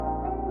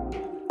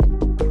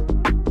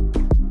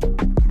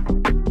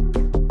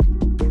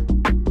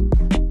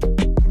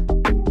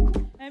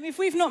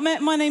we've not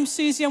met, my name's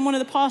Susie. I'm one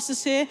of the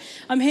pastors here.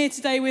 I'm here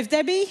today with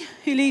Debbie,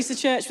 who leads the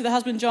church with her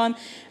husband John,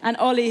 and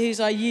Ollie, who's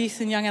our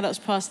youth and young adults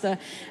pastor.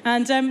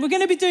 And we're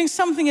going to be doing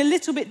something a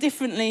little bit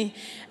differently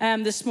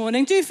this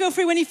morning. Do feel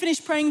free when you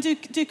finish praying,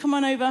 do come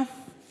on over.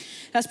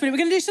 That's brilliant. We're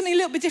going to do something a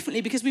little bit differently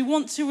because we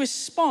want to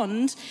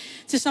respond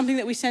to something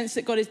that we sense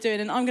that God is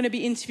doing. And I'm going to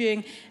be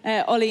interviewing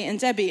Ollie and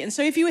Debbie. And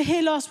so if you were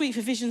here last week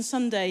for Vision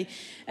Sunday,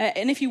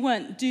 and if you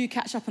weren't, do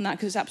catch up on that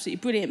because it's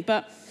absolutely brilliant.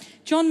 But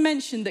John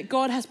mentioned that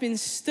God has been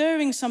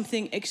stirring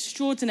something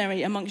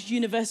extraordinary amongst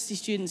university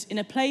students in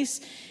a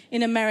place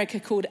in America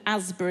called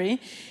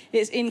Asbury.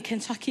 It's in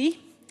Kentucky.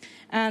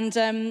 And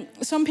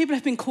some people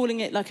have been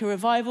calling it like a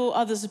revival.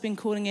 Others have been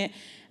calling it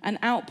an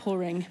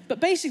outpouring. But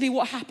basically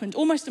what happened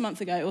almost a month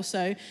ago or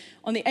so,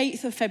 on the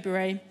 8th of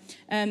February,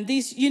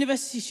 these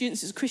university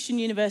students, it's a Christian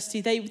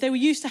university, they were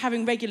used to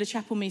having regular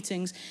chapel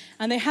meetings,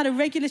 and they had a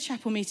regular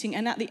chapel meeting,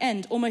 and at the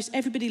end, almost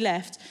everybody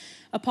left,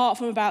 apart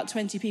from about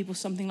 20 people,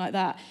 something like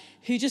that,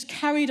 who just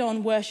carried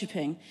on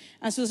worshipping.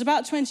 And so there's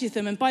about 20 of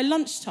them, and by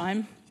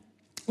lunchtime,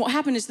 what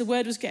happened is the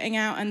word was getting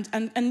out,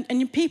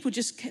 and people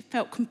just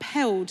felt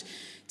compelled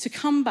to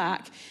come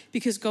back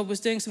because God was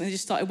doing something. They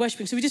just started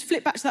worshipping. So we just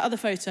flip back to that other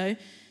photo.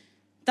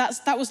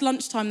 That was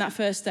lunchtime that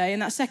first day.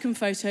 And that second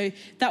photo,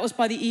 that was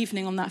by the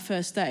evening on that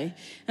first day.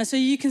 And so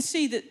you can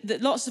see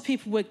that lots of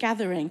people were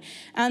gathering.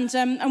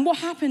 And what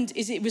happened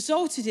is it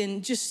resulted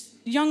in just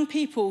young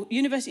people,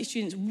 university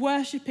students,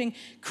 worshipping,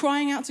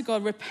 crying out to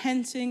God,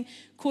 repenting,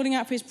 calling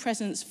out for his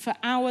presence for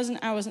hours and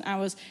hours and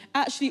hours.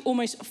 Actually,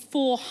 almost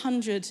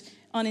 400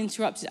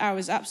 uninterrupted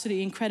hours.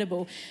 Absolutely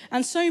incredible.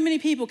 And so many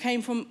people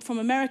came from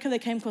America. They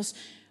came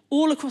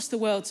all across the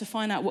world to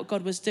find out what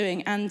God was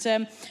doing. And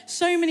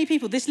so many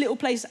people, this little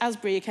place,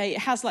 Asbury, okay, it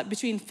has like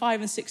between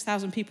 5,000 and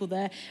 6,000 people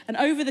there. And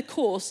over the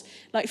course,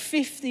 like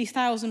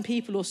 50,000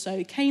 people or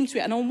so came to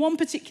it. And on one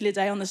particular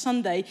day, on the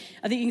Sunday,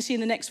 I think you can see in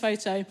the next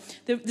photo,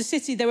 the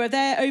city, they were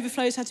there,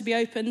 overflows had to be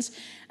opened.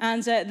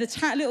 And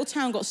the little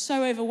town got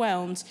so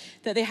overwhelmed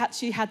that they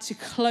actually had to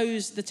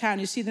close the town.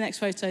 You see the next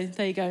photo,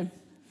 there you go.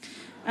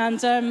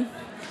 And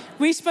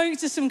we spoke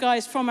to some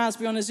guys from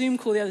Asbury on a Zoom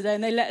call the other day,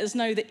 and they let us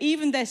know that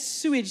even their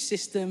sewage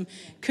system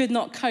could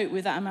not cope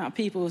with that amount of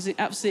people. It was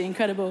absolutely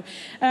incredible.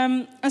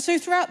 And so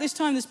throughout this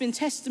time, there's been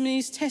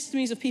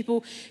testimonies of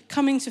people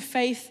coming to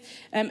faith,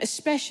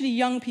 especially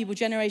young people,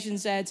 Generation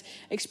Z,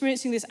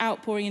 experiencing this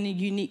outpouring in a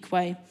unique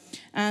way,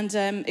 and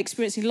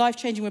experiencing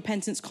life-changing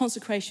repentance,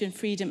 consecration,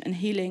 freedom, and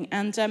healing.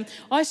 And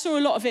I saw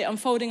a lot of it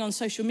unfolding on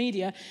social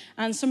media,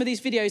 and some of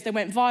these videos, they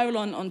went viral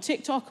on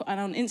TikTok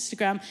and on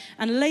Instagram,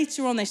 and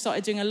later on they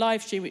started doing a live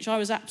stream, which I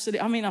was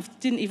absolutely, I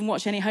didn't even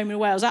watch any Home and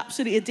Away. I was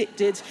absolutely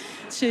addicted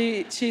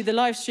to the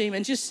live stream,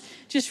 and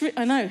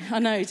I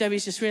know,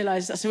 Debbie's just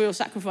realised that's a real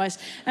sacrifice.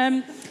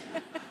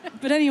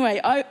 But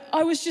anyway,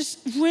 I was just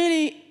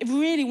really,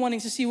 really wanting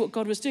to see what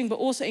God was doing, but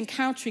also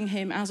encountering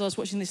him as I was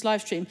watching this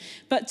live stream.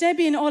 But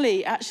Debbie and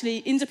Ollie actually,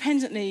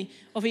 independently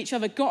of each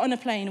other, got on a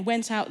plane,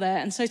 went out there.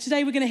 And so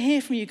today we're going to hear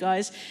from you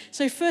guys.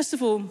 So first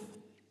of all,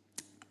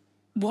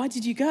 why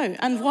did you go?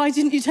 And why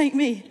didn't you take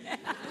me?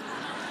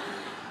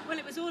 Well,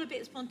 it was all a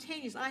bit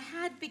spontaneous. I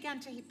had begun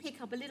to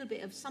pick up a little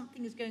bit of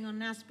something is going on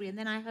in Asbury, and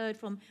then I heard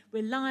from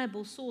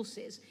reliable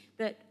sources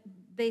that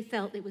they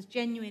felt it was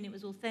genuine, it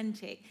was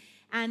authentic.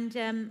 And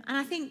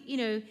I think,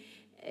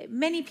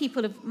 many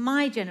people of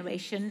my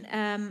generation,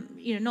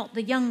 not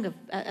the young,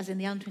 as in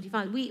the under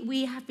 25,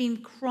 we have been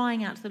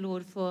crying out to the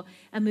Lord for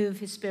a move of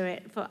his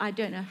Spirit for I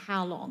don't know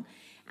how long.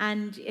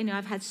 And,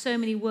 I've had so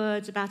many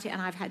words about it,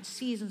 and I've had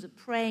seasons of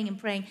praying.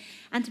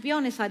 And to be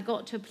honest, I'd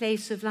got to a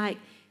place of like,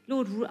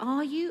 Lord,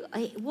 are you?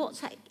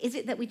 Is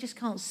it that we just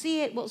can't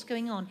see it? What's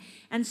going on?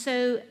 And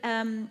so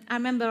I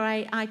remember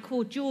I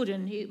called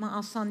Jordan,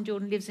 our son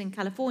Jordan lives in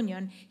California,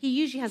 and he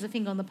usually has a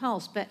finger on the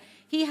pulse, but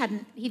he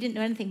didn't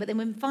know anything. But then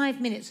when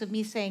 5 minutes of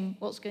me saying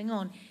what's going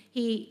on,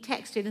 he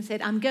texted and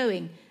said, I'm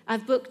going.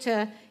 I've booked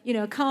a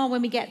car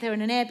when we get there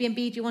and an Airbnb.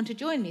 Do you want to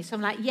join me? So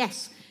I'm like,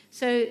 yes.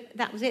 So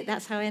that was it.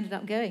 That's how I ended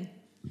up going.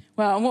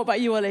 Well, and what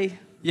about you, Ollie?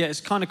 Yeah,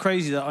 it's kind of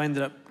crazy that I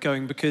ended up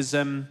going because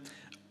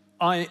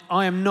I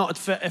am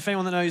not, if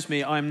anyone that knows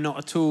me, I am not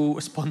at all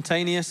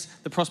spontaneous.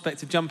 The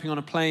prospect of jumping on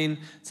a plane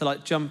to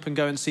like jump and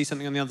go and see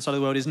something on the other side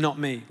of the world is not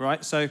me,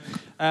 right? So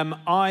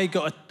I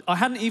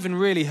hadn't even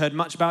really heard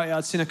much about it.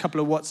 I'd seen a couple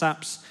of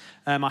WhatsApps.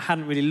 I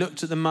hadn't really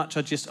looked at them much.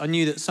 I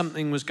knew that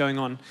something was going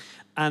on.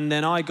 And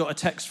then I got a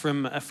text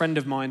from a friend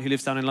of mine who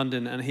lives down in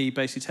London, and he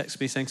basically texted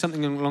me saying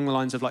something along the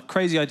lines of like,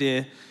 crazy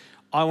idea.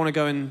 I want to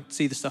go and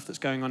see the stuff that's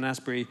going on in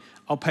Asbury.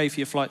 I'll pay for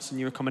your flights and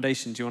your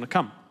accommodation. Do you want to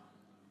come?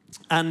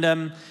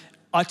 And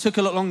I took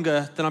a lot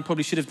longer than I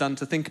probably should have done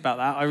to think about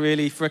that. I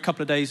really, for a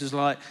couple of days, was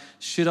like,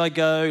 should I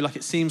go? Like,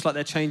 it seems like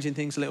they're changing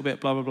things a little bit,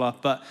 blah, blah, blah.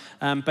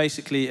 But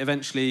basically,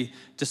 eventually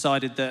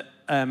decided that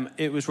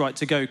it was right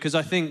to go. Because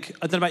I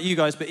don't know about you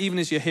guys, but even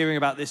as you're hearing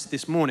about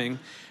this morning,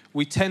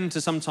 we tend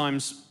to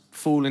sometimes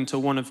fall into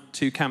one of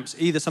two camps.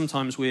 Either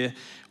sometimes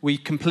we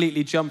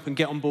completely jump and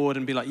get on board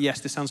and be like,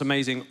 yes, this sounds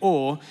amazing,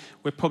 or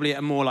we're probably at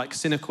a more like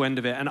cynical end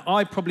of it. And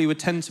I probably would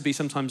tend to be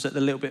sometimes at the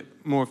little bit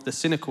more of the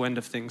cynical end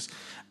of things.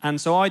 And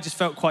so I just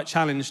felt quite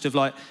challenged of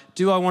like,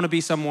 do I want to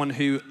be someone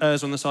who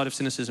errs on the side of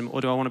cynicism,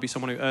 or do I want to be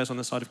someone who errs on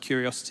the side of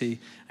curiosity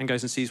and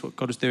goes and sees what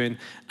God is doing?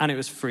 And it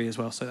was free as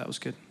well, so that was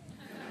good.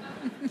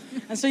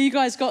 And so you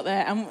guys got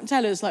there and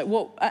tell us like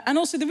what, and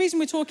also the reason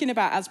we're talking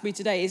about Asbury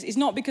today is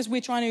not because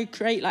we're trying to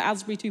create like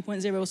Asbury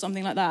 2.0 or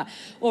something like that,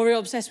 or we're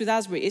obsessed with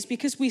Asbury. It's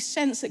because we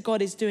sense that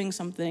God is doing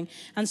something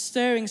and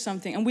stirring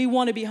something, and we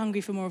want to be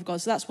hungry for more of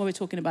God. So that's why we're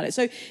talking about it.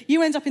 So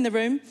you end up in the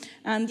room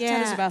and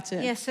tell us about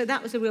it. Yeah, so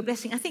that was a real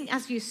blessing. I think,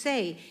 as you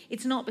say,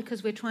 it's not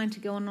because we're trying to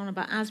go on and on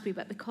about Asbury,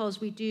 but because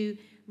we do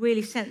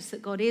really sense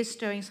that God is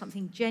stirring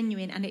something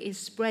genuine, and it is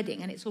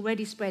spreading, and it's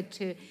already spread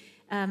to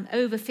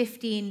over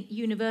 15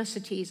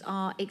 universities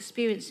are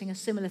experiencing a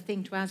similar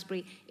thing to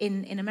Asbury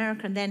in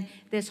America, and then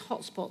there's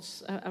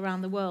hotspots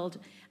around the world.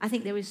 I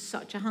think there is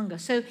such a hunger.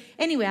 So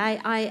anyway,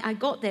 I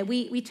got there.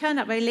 We turned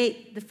up very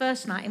late the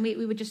first night, and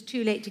we were just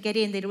too late to get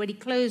in. They'd already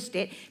closed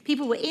it.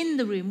 People were in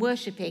the room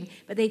worshipping,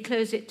 but they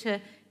closed it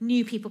to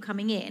new people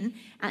coming in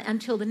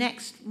until the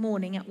next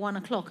morning at 1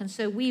 o'clock. And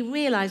so we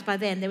realized by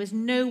then there was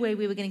no way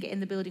we were going to get in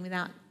the building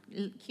without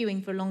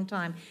queuing for a long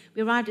time.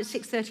 We arrived at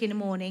 6:30 in the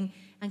morning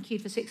and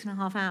queued for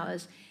 6.5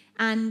 hours.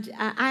 And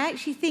I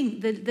actually think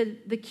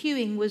the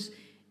queuing was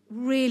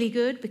really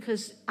good,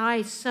 because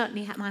I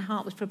certainly had, my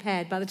heart was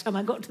prepared by the time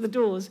I got to the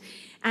doors.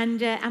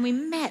 And we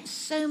met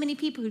so many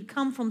people who'd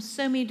come from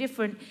so many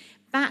different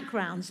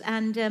backgrounds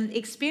and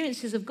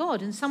experiences of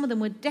God, and some of them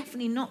were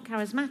definitely not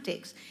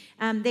charismatics.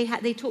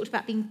 They talked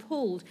about being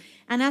pulled.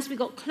 And as we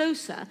got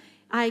closer,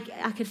 I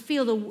could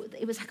feel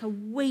it was like a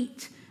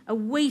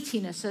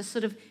weightiness, a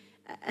sort of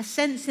a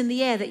sense in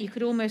the air that you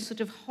could almost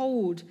sort of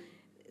hold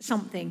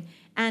something,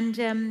 and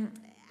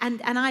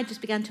I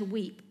just began to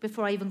weep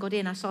before I even got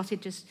in. I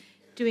started just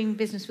doing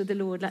business with the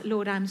Lord, like,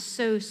 Lord, I'm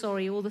so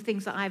sorry, all the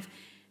things that I've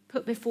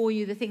put before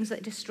you, the things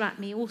that distract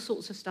me, all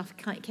sorts of stuff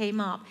came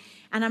up.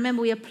 And I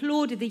remember we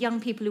applauded the young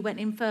people who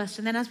went in first,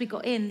 and then as we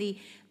got in,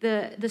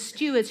 the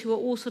stewards, who were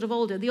all sort of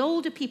older, the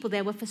older people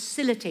there were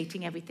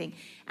facilitating everything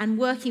and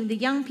working. The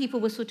young people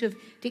were sort of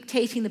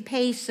dictating the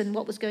pace and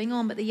what was going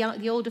on, but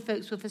the older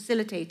folks were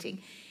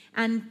facilitating.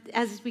 And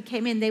as we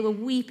came in, they were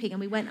weeping, and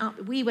we went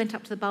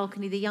up to the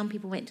balcony, the young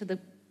people went to the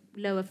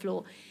lower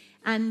floor.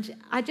 And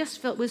I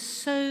just was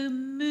so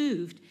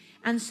moved,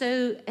 and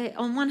so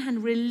on one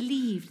hand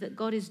relieved that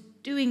God is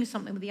doing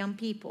something with the young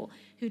people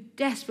who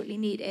desperately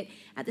need it.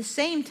 At the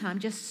same time,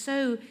 just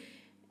so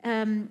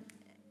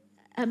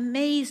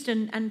amazed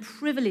and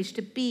privileged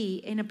to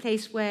be in a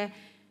place where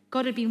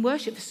God had been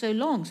worshipped for so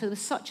long, so there was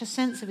such a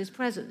sense of his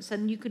presence,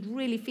 and you could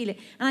really feel it.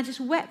 And I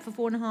just wept for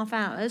 4.5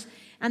 hours,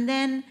 and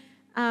then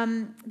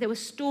there were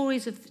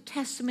stories of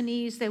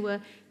testimonies.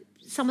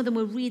 Some of them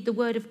would read the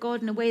word of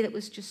God in a way that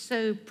was just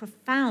so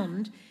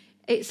profound.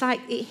 It's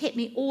like it hit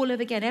me all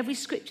over again. Every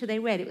scripture they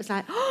read, it was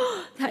like,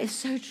 oh, that is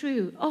so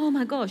true. Oh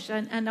my gosh.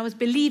 And I was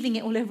believing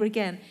it all over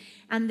again.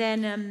 And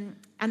then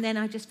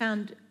I just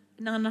found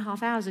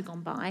 9.5 hours had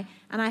gone by,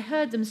 and I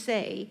heard them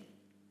say,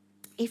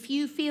 if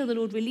you feel the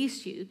Lord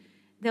release you,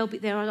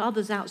 there are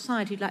others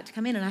outside who'd like to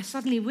come in. And I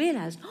suddenly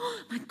realized, oh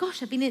my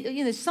gosh,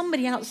 there's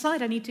somebody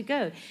outside, I need to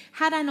go.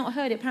 Had I not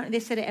heard it, apparently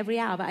they said it every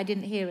hour, but I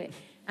didn't hear it.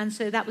 And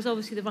so that was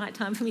obviously the right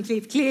time for me to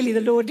leave. Clearly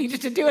the Lord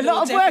needed to do a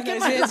lot of work in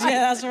my life.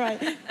 Yeah, that's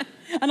right.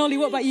 And Ollie,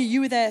 what about you?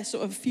 You were there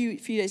sort of a few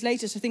days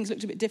later, so things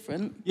looked a bit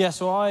different. Yeah,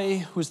 so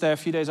I was there a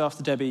few days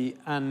after Debbie,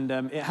 and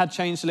it had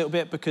changed a little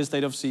bit because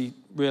they'd obviously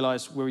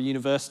realised we're a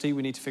university.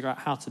 We need to figure out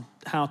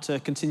how to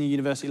continue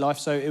university life.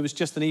 So it was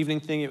just an evening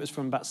thing. It was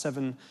from about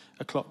 7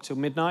 o'clock till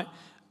midnight.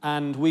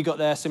 And we got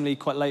there similarly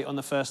quite late on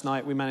the first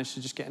night. We managed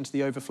to just get into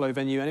the overflow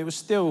venue, and it was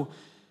still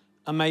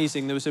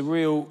amazing. There was a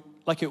real,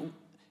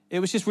 it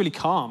was just really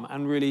calm,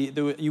 and really,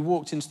 you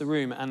walked into the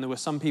room and there were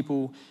some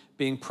people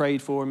being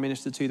prayed for and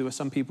ministered to. There were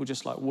some people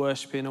just like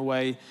worshipping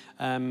away.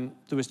 There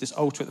was this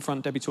altar at the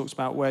front Debbie talks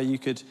about where you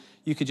could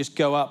just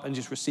go up and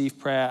just receive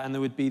prayer, and there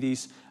would be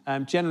these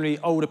generally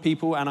older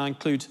people, and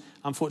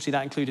unfortunately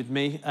that included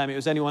me. It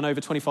was anyone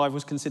over 25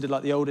 was considered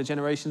like the older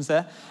generations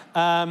there.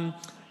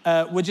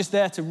 We're just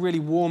there to really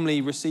warmly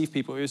receive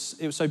people. It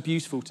was so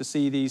beautiful to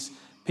see these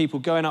people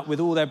going up with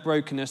all their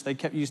brokenness. They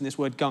kept using this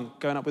word gunk,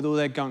 going up with all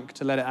their gunk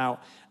to let it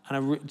out.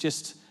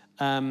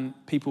 And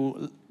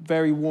people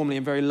very warmly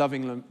and very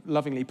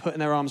lovingly putting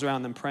their arms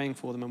around them, praying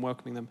for them and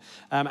welcoming them.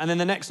 And then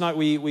the next night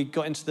we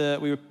managed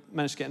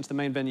to get into the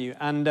main venue.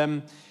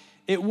 And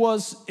it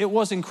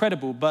was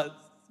incredible, but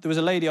there was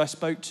a lady I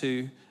spoke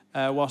to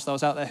whilst I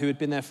was out there who had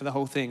been there for the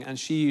whole thing. And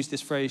she used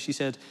this phrase. She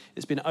said,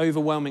 it's been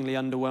overwhelmingly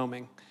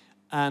underwhelming.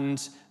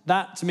 And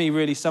that, to me,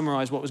 really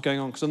summarised what was going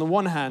on. Because on the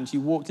one hand, you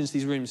walked into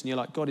these rooms and you're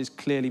like, God is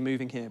clearly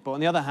moving here. But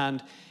on the other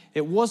hand,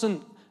 it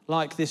wasn't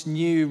like this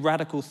new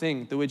radical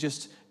thing. There were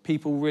just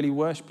people really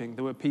worshipping.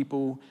 There were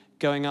people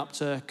going up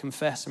to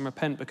confess and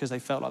repent because they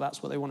felt like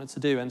that's what they wanted to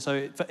do. And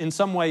so in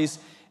some ways,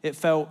 it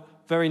felt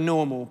very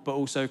normal, but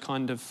also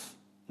kind of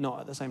not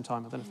at the same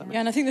time. I don't know if that makes sense. Yeah,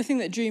 and I think the thing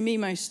that drew me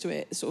most to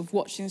it, sort of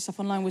watching stuff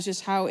online, was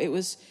just how it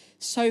was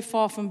so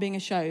far from being a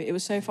show. It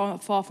was so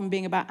far from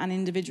being about an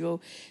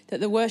individual, that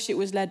the worship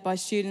was led by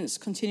students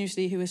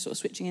continuously who were sort of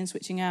switching in,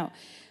 switching out.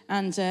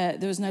 And there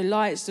was no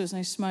lights, there was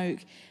no smoke.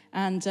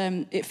 And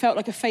it felt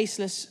like a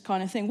faceless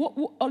kind of thing.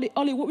 Ollie,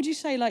 what would you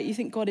say you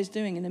think God is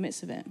doing in the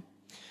midst of it?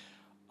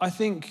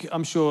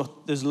 I'm sure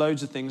there's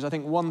loads of things. I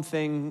think one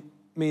thing,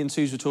 me and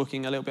Suze were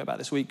talking a little bit about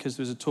this week, because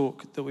there was a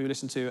talk that we were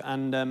listening to,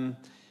 and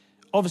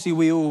obviously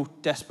we all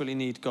desperately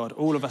need God.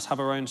 All of us have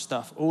our own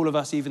stuff. All of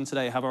us, even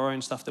today, have our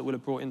own stuff that we'll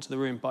have brought into the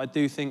room. But I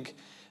do think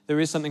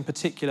there is something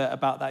particular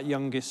about that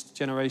youngest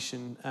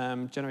generation,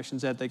 Generation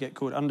Z, they get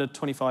called, under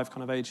 25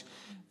 kind of age,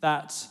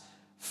 that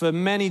for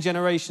many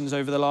generations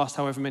over the last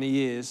however many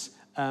years,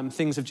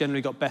 things have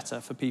generally got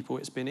better for people.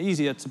 It's been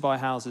easier to buy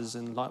houses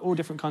and all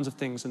different kinds of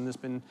things, and there's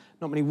been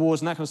not many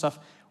wars and that kind of stuff.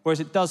 Whereas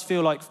it does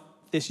feel like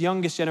this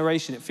youngest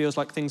generation, it feels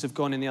like things have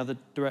gone in the other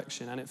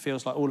direction, and it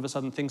feels like all of a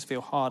sudden things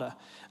feel harder.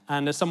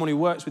 And as someone who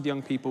works with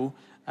young people,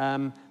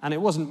 and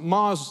it wasn't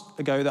miles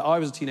ago that I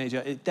was a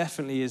teenager, it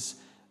definitely is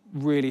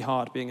really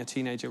hard being a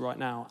teenager right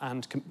now,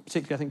 and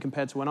particularly I think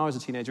compared to when I was a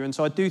teenager. And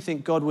so I do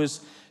think God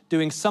was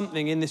doing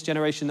something in this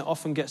generation that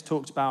often gets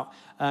talked about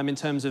in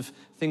terms of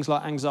things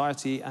like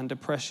anxiety and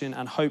depression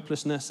and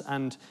hopelessness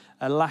and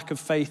a lack of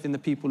faith in the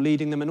people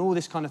leading them and all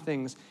this kind of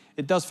things.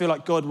 It does feel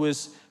like God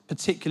was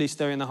particularly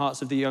stirring the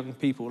hearts of the young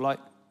people. Like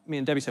me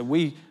and Debbie said,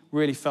 we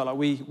really felt like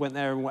we went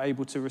there and were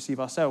able to receive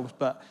ourselves,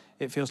 but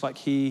it feels like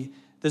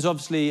there's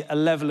obviously a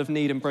level of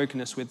need and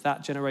brokenness with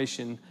that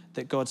generation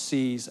that God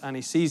sees, and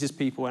he sees his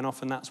people, and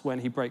often that's when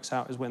he breaks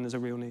out, is when there's a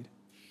real need.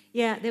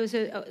 Yeah, there was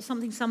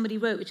something somebody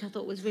wrote which I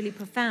thought was really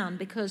profound,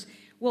 because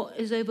what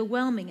is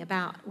overwhelming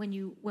about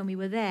when we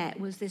were there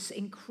was this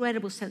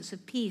incredible sense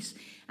of peace.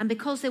 And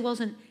because there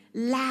wasn't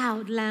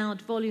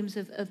loud volumes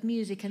of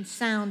music and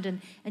sound,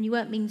 and you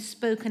weren't being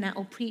spoken at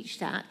or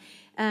preached at,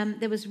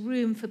 there was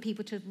room for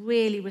people to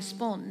really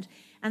respond.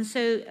 And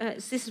so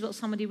this is what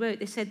somebody wrote.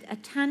 They said, a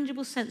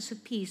tangible sense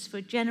of peace for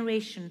a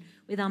generation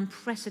with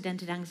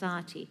unprecedented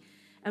anxiety,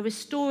 a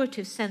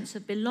restorative sense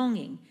of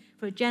belonging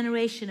for a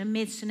generation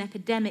amidst an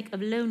epidemic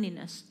of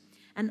loneliness,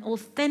 an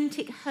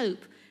authentic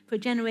hope for a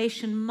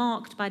generation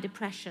marked by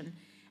depression,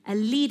 a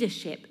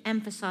leadership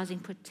emphasizing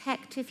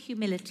protective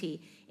humility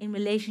in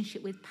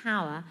relationship with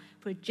power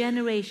for a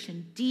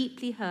generation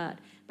deeply hurt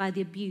by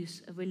the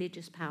abuse of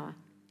religious power.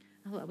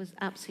 I thought that was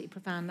absolutely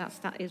profound.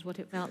 That is what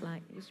it felt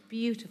like. It was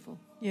beautiful.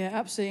 Yeah,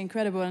 absolutely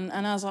incredible. And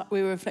as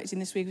we were reflecting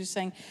this week, we were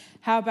saying,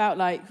 how about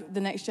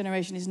the next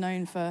generation is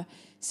known for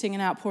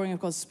singing outpouring of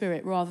God's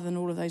Spirit rather than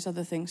all of those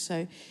other things.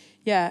 So,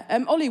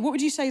 yeah. Ollie, what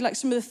would you say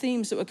some of the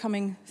themes that were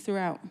coming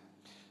throughout?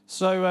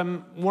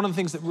 So one of the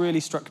things that really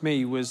struck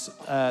me was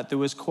there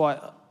was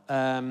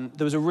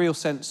a real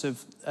sense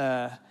of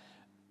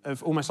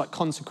almost like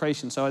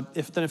consecration. So I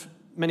don't know if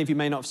many of you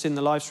may not have seen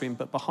the live stream,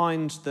 but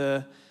behind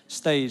the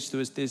stage there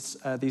was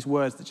these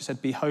words that just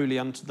said, "Be holy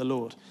unto the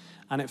Lord."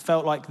 And it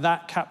felt like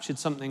that captured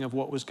something of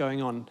what was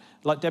going on.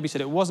 Like Debbie said,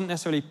 it wasn't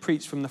necessarily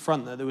preached from the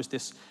front, that there was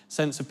this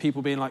sense of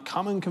people being like,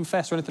 come and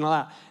confess, or anything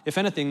like that. If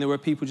anything, there were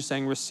people just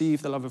saying,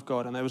 receive the love of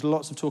God. And there was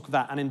lots of talk of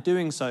that. And in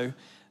doing so,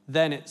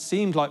 then it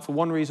seemed like for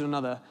one reason or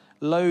another,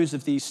 loads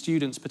of these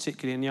students,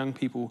 particularly and young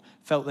people,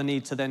 felt the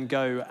need to then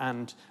go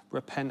and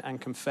repent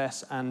and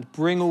confess and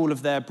bring all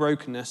of their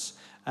brokenness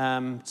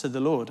to the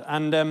Lord.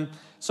 And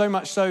so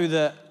much so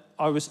that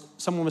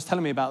someone was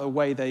telling me about the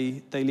way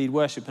they lead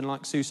worship. And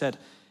like Sue said,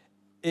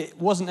 it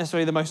wasn't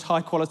necessarily the most high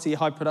quality,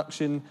 high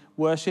production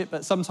worship,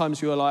 but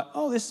sometimes you were like,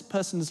 oh, this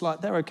person's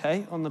they're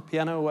okay on the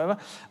piano or whatever.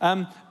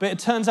 But it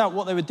turns out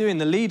what they were doing,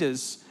 the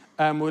leaders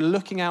were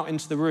looking out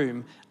into the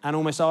room and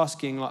almost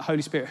asking,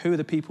 Holy Spirit, who are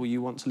the people you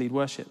want to lead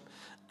worship?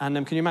 And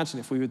can you imagine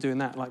if we were doing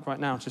that right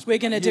now? We're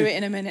going to do it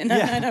in a minute.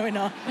 No, we're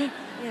not.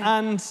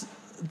 Yeah.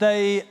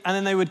 And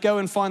then they would go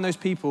and find those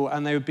people,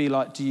 and they would be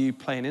like, do you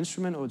play an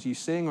instrument or do you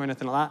sing or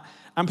anything like that?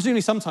 And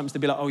presumably sometimes they'd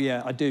be like, oh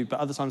yeah, I do.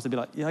 But other times they'd be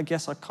like, yeah, I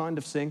guess I kind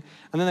of sing.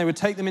 And then they would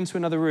take them into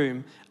another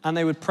room and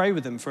they would pray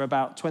with them for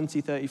about 20,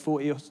 30,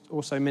 40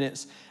 or so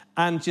minutes,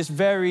 and just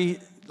very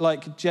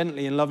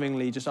gently and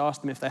lovingly just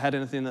ask them if they had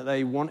anything that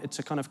they wanted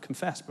to kind of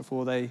confess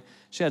before they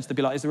shared. So they'd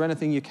be like, is there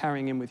anything you're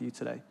carrying in with you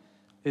today?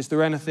 Is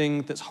there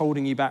anything that's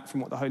holding you back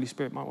from what the Holy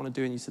Spirit might want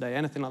to do in you today?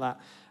 Anything like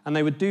that. And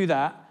they would do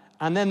that.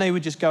 And then they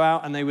would just go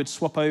out and they would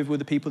swap over with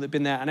the people that had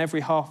been there. And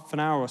every half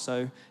an hour or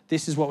so,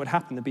 this is what would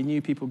happen. There'd be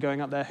new people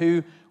going up there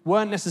who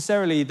weren't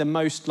necessarily the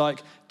most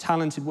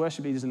talented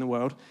worship leaders in the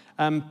world.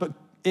 But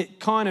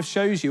it kind of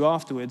shows you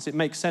afterwards, it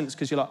makes sense,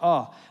 because you're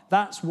like,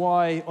 that's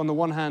why on the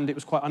one hand it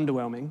was quite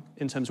underwhelming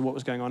in terms of what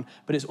was going on.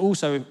 But it's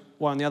also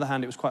why on the other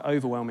hand it was quite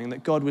overwhelming,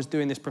 that God was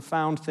doing this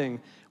profound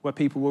thing where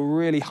people were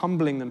really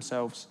humbling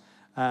themselves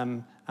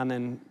and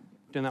then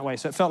doing that way.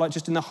 So it felt like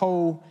just in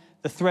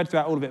the thread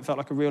throughout all of it felt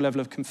like a real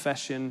level of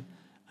confession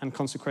and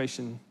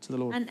consecration to the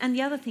Lord. And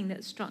the other thing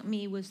that struck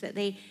me was that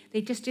they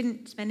just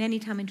didn't spend any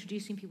time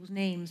introducing people's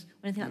names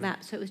or anything like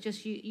that. So it was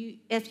just you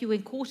if you were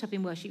caught up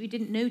in worship, you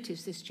didn't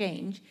notice this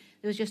change.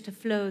 There was just a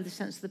flow of the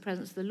sense of the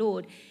presence of the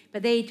Lord.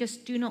 But they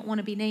just do not want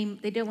to be named.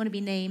 They don't want to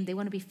be named. They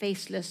want to be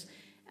faceless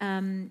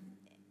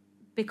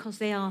because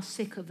they are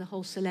sick of the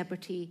whole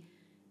celebrity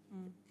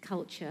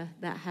culture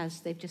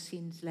they've just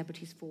seen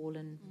celebrities fall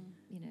and,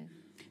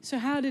 So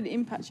how did it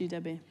impact you,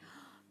 Debbie?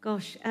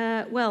 Gosh,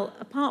 well,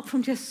 apart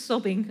from just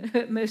sobbing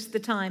most of the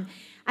time,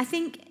 I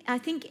think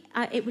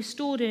it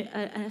restored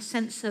a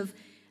sense of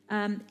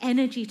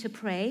energy to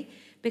pray,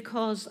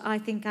 because I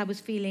think I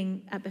was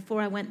feeling before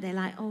I went there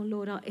like, oh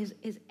Lord,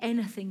 is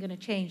anything going to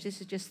change?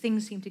 This is just,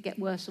 things seem to get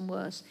worse and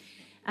worse,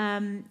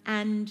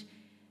 and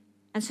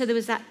so there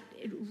was that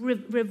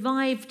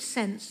revived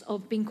sense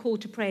of being called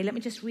to pray. Let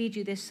me just read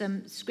you this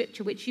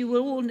scripture, which you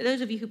will all,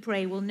 those of you who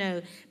pray will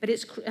know, but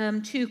it's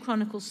 2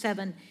 Chronicles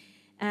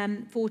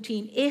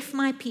 7:14. If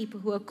my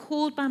people who are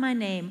called by my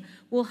name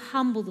will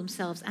humble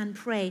themselves and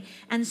pray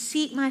and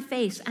seek my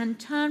face and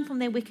turn from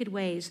their wicked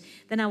ways,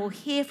 then I will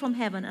hear from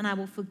heaven and I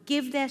will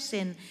forgive their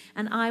sin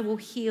and I will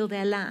heal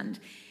their land.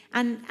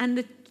 And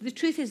the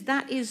truth is,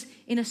 that is,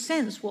 in a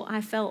sense, what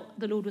I felt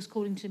the Lord was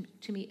calling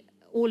to me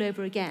all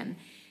over again.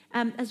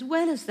 As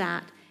well as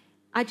that,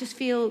 I just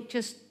feel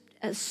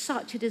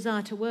such a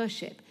desire to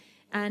worship.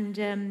 And,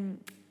 and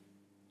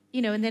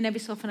then every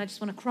so often I just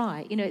want to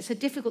cry. It's a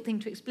difficult thing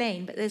to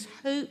explain, but there's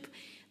hope.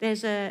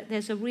 There's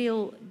a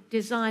real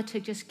desire to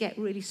just get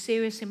really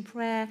serious in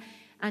prayer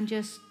and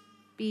just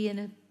be in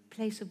a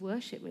place of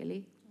worship,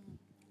 really.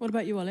 What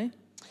about you, Ollie?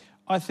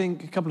 I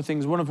think a couple of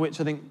things, one of which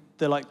I think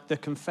the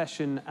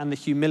confession and the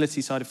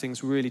humility side of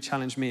things really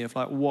challenged me of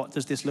what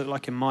does this look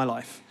like in my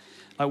life?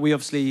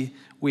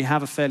 We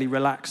have a fairly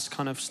relaxed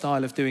kind of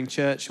style of doing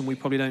church, and we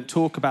probably don't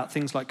talk about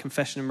things like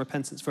confession and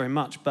repentance very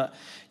much, but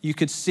you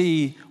could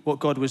see what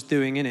God was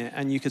doing in it,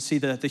 and you could see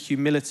the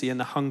humility and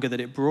the hunger that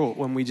it brought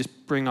when we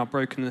just bring our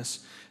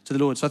brokenness to the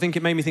Lord. So I think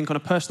it made me think on a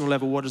personal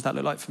level, what does that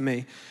look like for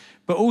me?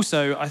 But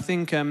also, I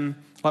think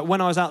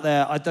when I was out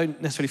there, I don't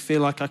necessarily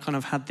feel like I kind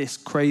of had this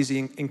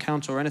crazy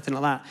encounter or anything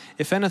like that.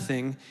 If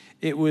anything,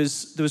 there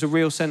was a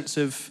real sense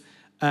of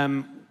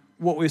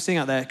what we were seeing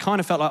out there. It kind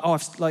of felt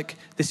like,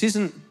 this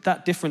isn't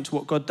that different to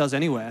what God does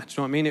anywhere. Do you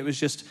know what I mean? It was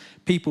just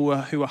people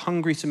who were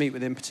hungry to meet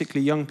with him,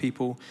 particularly young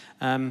people,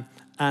 and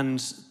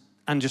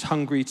just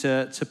hungry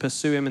to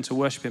pursue him and to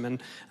worship him.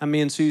 And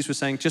me and Suze were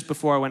saying, just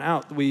before I went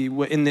out, we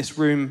were in this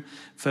room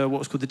for what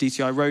was called the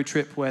DTI road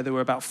trip, where there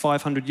were about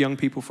 500 young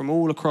people from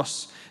all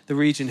across the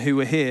region who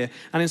were here.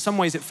 And in some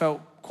ways it felt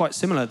quite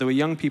similar. There were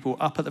young people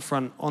up at the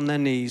front on their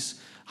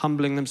knees,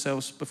 humbling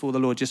themselves before the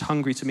Lord, just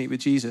hungry to meet with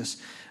Jesus.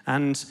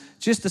 And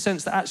just the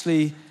sense that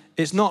actually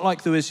it's not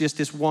like there was just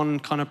this one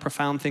kind of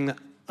profound thing that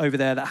over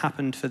there that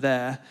happened for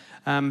there,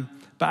 but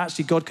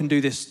actually God can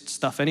do this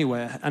stuff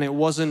anywhere. And it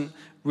wasn't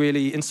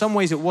really, in some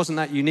ways it wasn't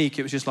that unique,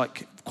 it was just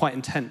quite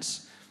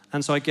intense.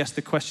 And so I guess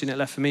the question it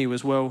left for me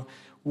was, well,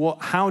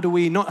 how do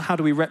we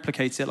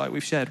replicate it like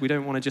we've shared? We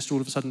don't want to just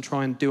all of a sudden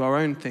try and do our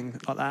own thing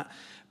like that,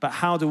 but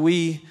how do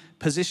we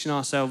position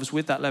ourselves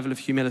with that level of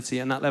humility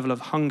and that level of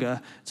hunger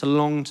to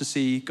long to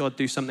see God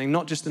do something,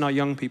 not just in our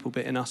young people,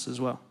 but in us as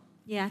well?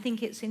 Yeah, I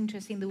think it's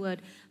interesting, the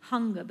word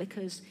hunger,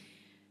 because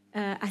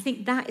I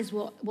think that is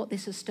what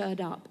this has stirred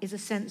up, is a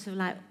sense of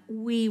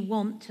we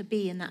want to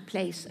be in that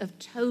place of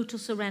total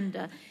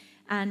surrender.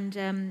 And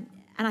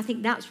I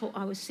think that's what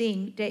I was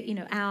seeing,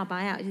 hour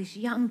by hour, these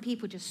young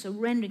people just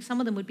surrendering. Some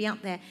of them would be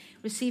up there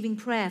receiving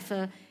prayer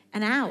for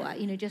an hour,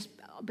 just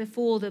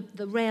before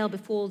the rail,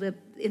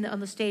 on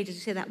the stage, as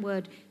you say that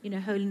word,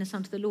 holiness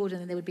unto the Lord,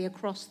 and then there would be a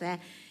cross there.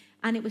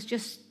 And it was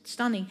just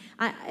stunning.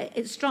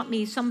 It struck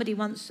me, somebody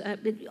once,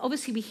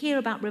 obviously we hear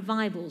about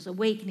revivals,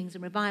 awakenings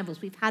and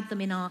revivals. We've had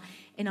them in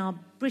our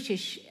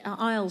British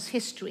Isles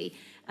history,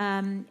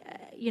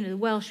 the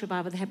Welsh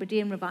revival, the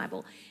Hebridean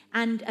revival.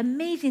 And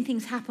amazing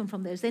things happen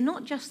from those. They're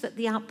not just that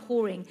the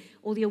outpouring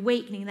or the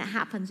awakening that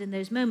happens in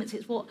those moments,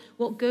 it's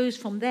what goes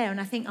from there. And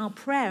I think our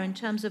prayer in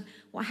terms of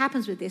what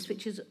happens with this,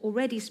 which is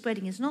already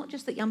spreading, is not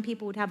just that young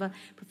people would have a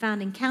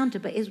profound encounter,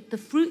 but is the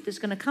fruit that's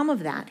going to come of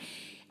that.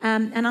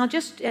 And I'll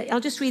just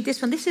read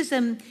this one. This is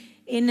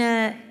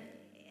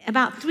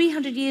about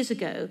 300 years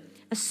ago.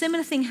 A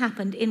similar thing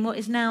happened in what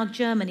is now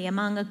Germany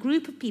among a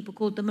group of people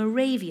called the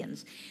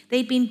Moravians.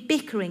 They'd been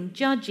bickering,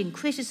 judging,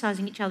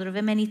 criticizing each other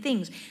over many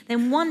things.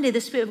 Then one day the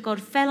Spirit of God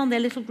fell on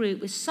their little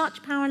group with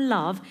such power and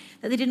love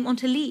that they didn't want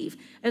to leave.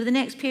 Over the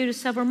next period of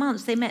several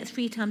months, they met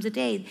 3 times a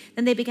day.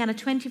 Then they began a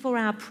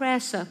 24-hour prayer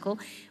circle,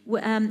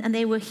 and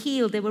they were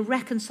healed. They were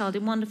reconciled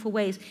in wonderful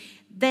ways.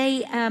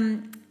 They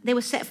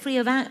were set free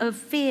of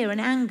fear and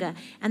anger.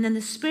 And then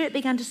the Spirit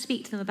began to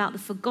speak to them about the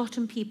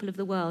forgotten people of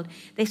the world.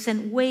 They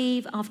sent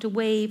wave after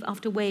wave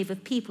after wave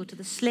of people to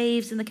the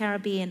slaves in the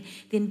Caribbean,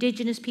 the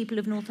indigenous people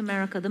of North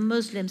America, the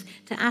Muslims,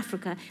 to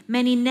Africa.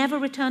 Many never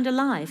returned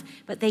alive,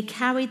 but they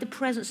carried the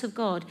presence of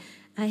God,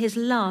 his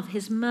love,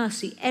 his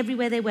mercy,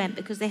 everywhere they went,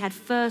 because they had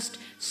first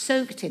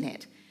soaked in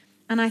it.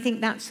 And I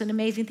think that's an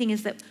amazing thing,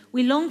 is that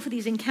we long for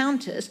these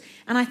encounters.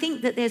 And I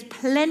think that there's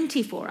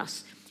plenty for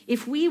us.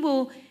 If we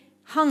will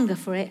hunger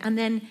for it and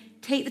then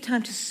take the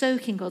time to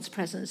soak in God's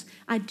presence,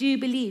 I do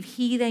believe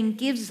he then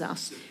gives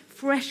us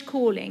fresh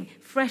calling,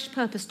 fresh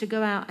purpose to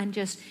go out and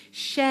just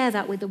share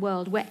that with the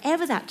world,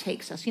 wherever that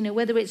takes us,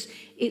 whether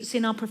it's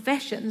in our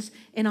professions,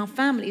 in our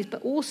families,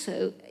 but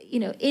also,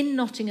 in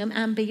Nottingham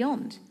and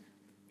beyond.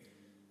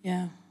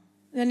 Yeah.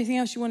 Anything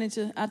else you wanted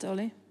to add,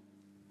 Ollie?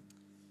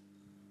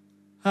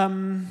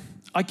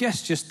 I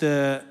guess just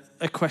a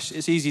question.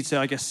 It's easy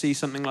to, see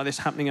something like this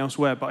happening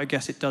elsewhere, but I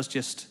guess it does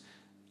just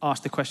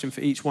ask the question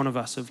for each one of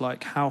us of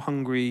like, how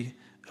hungry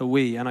are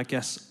we? And I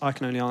guess I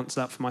can only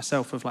answer that for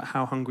myself of like,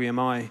 how hungry am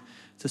I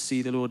to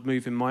see the Lord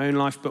move in my own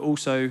life, but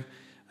also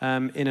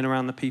in and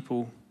around the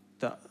people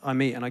that I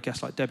meet. And I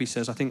guess like Debbie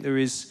says, I think there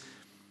is,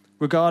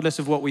 regardless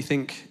of what we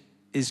think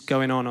is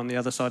going on the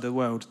other side of the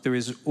world, there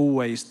is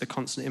always the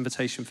constant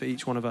invitation for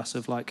each one of us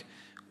of like,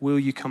 will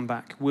you come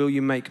back? Will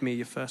you make me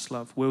your first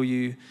love? Will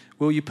you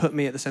put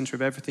me at the center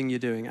of everything you're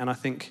doing? And I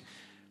think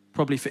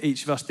probably for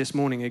each of us this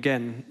morning,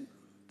 again,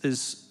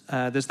 there's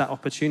that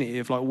opportunity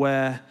of like,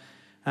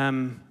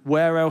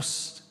 where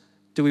else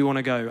do we want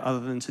to go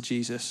other than to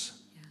Jesus?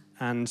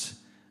 Yeah.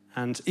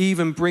 And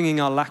even bringing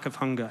our lack of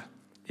hunger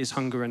is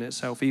hunger in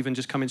itself. Even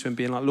just coming to him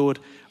being like, Lord,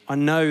 I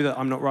know that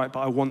I'm not right,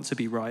 but I want to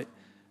be right.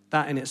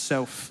 That in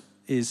itself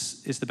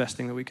is the best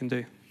thing that we can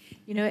do.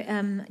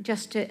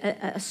 Just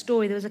a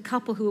story. There was a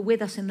couple who were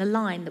with us in the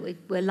line that we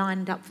were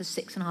lined up for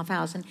 6.5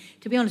 hours. And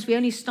to be honest, we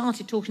only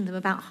started talking to them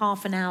about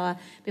half an hour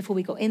before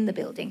we got in the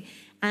building.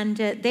 And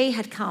they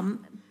had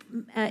come.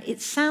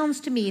 It sounds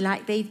to me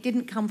like they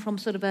didn't come from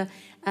sort of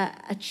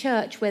a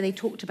church where they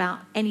talked about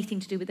anything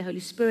to do with the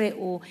Holy Spirit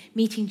or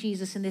meeting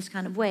Jesus in this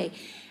kind of way.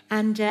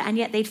 And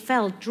yet they'd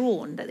felt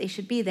drawn that they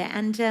should be there.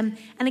 And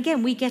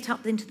again, we get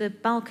up into the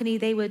balcony.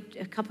 They were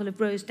a couple of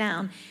rows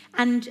down.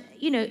 And,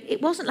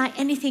 it wasn't like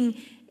anything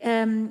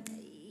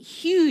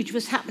huge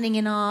was happening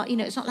in our,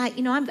 it's not like,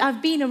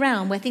 I've been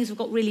around where things have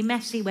got really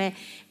messy,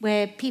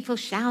 where people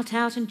shout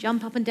out and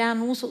jump up and down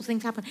and all sorts of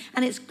things happen.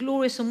 And it's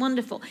glorious and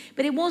wonderful.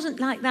 But it wasn't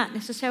like that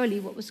necessarily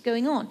what was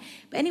going on.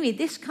 But anyway,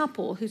 this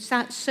couple who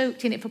sat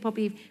soaked in it for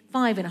probably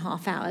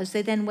 5.5 hours,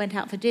 they then went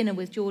out for dinner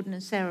with Jordan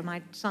and Sarah,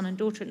 my son and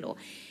daughter-in-law.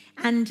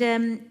 And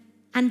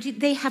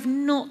they have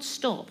not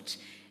stopped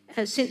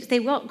since they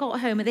got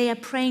home. And they are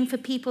praying for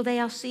people they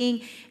are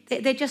seeing.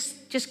 They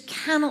just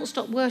cannot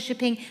stop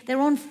worshipping.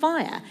 They're on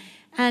fire.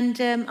 And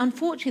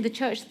unfortunately, the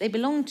church that they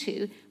belonged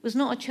to was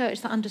not a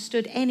church that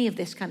understood any of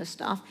this kind of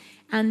stuff.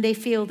 And they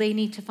feel they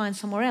need to find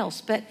somewhere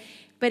else. But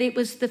it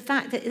was the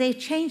fact that they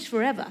changed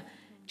forever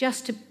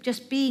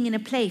just being in a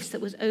place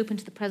that was open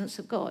to the presence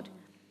of God.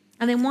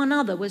 And then one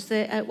other was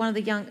one of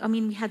the young,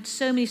 we had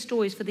so many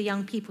stories for the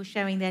young people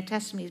sharing their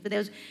testimonies, but there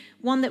was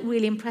one that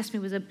really impressed me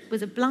was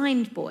a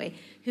blind boy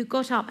who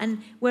got up,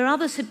 and where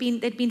others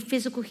there'd been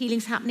physical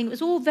healings happening. It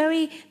was all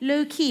very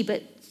low key,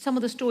 but some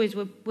of the stories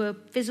were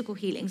physical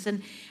healings.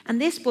 And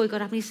this boy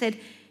got up and he said,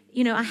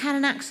 I had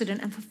an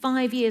accident, and for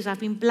 5 years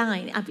I've been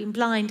blind,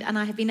 and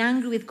I have been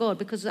angry with God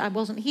because I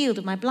wasn't healed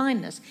of my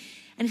blindness.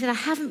 And he said, I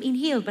haven't been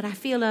healed, but I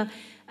feel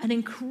an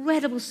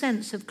incredible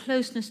sense of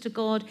closeness to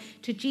God,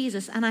 to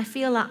Jesus. And I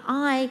feel that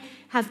I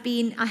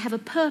have a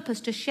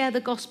purpose to share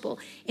the gospel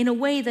in a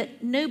way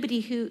that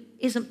nobody who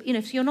isn't,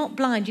 if you're not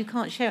blind, you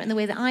can't share it in the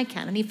way that I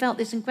can. And he felt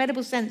this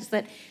incredible sense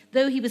that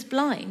though he was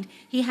blind,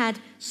 he had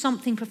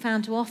something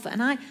profound to offer.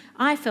 And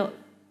I felt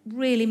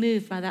really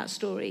moved by that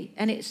story.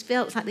 And it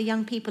felt like the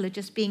young people are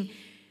just being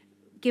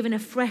given a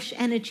fresh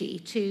energy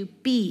to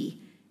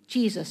be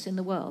Jesus in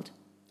the world.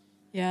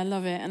 Yeah, I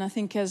love it. And I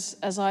think as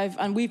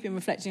we've been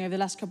reflecting over the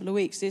last couple of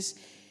weeks,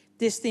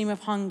 this theme of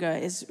hunger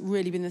has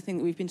really been the thing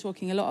that we've been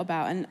talking a lot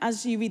about. And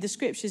as you read the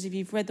scriptures, if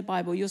you've read the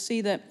Bible, you'll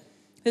see that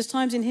there's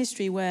times in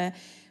history where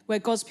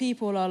God's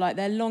people are like,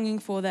 they're longing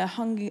for, they're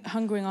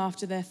hungering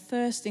after, they're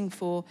thirsting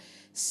for,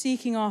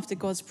 seeking after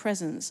God's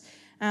presence.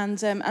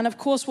 And of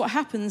course, what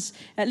happens,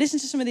 listen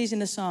to some of these in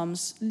the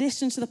Psalms.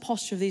 Listen to the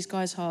posture of these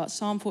guys' hearts.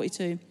 Psalm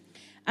 42.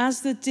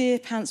 As the deer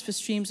pants for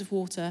streams of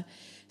water,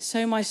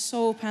 so my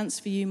soul pants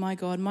for you, my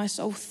God. My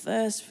soul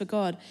thirsts for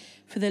God,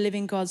 for the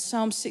living God.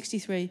 Psalm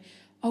 63.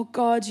 Oh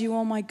God, you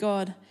are my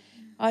God.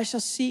 I shall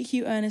seek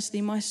you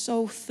earnestly. My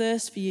soul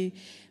thirsts for you.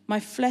 My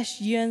flesh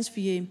yearns for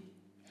you.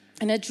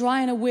 In a dry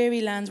and a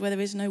weary land where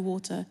there is no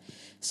water.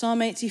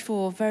 Psalm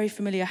 84, very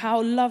familiar.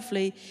 How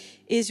lovely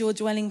is your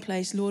dwelling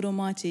place, Lord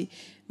Almighty.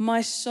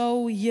 My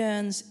soul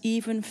yearns,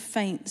 even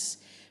faints,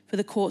 for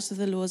the courts of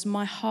the Lord.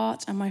 My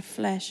heart and my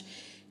flesh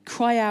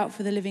cry out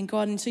for the living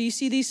God. And so you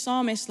see these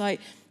psalmists, like,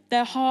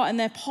 their heart and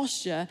their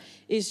posture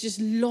is just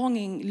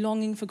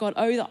longing for God.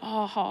 Oh, that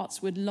our hearts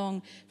would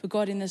long for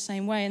God in the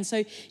same way. And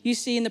so you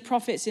see in the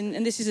prophets,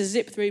 and this is a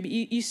zip through, but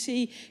you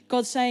see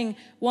God saying,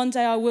 one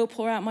day I will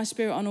pour out my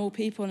spirit on all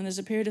people. And there's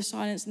a period of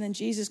silence, and then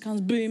Jesus comes,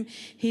 boom,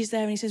 he's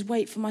there, and he says,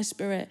 wait for my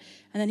spirit.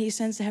 And then he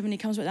ascends to heaven, he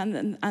comes back.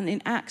 And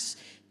in Acts,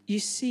 you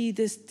see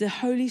this, the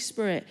Holy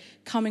Spirit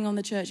coming on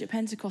the church at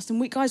Pentecost. And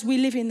we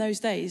live in those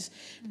days.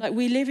 Like,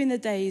 we live in the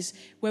days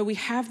where we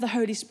have the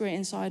Holy Spirit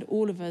inside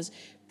all of us,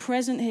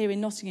 present here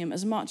in Nottingham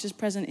as much as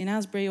present in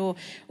Asbury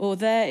or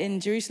there in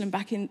Jerusalem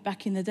back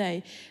in the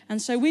day.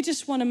 And so we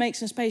just want to make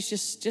some space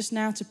just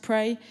now to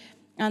pray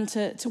and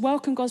to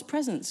welcome God's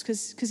presence,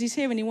 because he's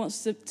here and he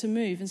wants to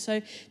move. And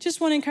so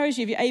just want to encourage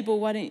you, if you're able,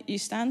 why don't you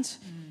stand?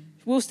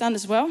 We'll stand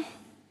as well.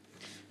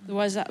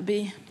 Otherwise that would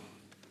be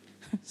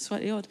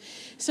slightly odd.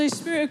 So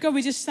Spirit of God,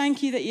 we just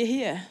thank you that you're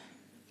here.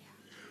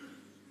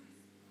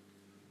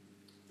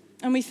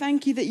 And we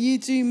thank you that you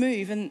do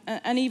move.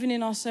 And even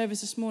in our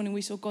service this morning,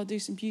 we saw God do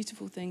some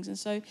beautiful things. And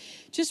so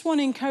just want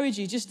to encourage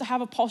you just to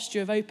have a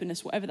posture of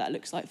openness, whatever that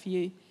looks like for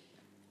you.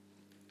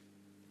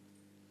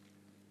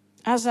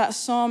 As that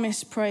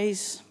psalmist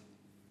prays,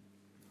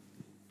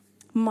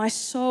 my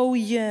soul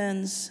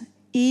yearns,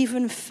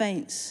 even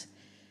faints,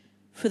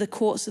 for the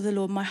courts of the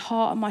Lord. My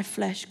heart and my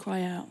flesh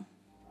cry out.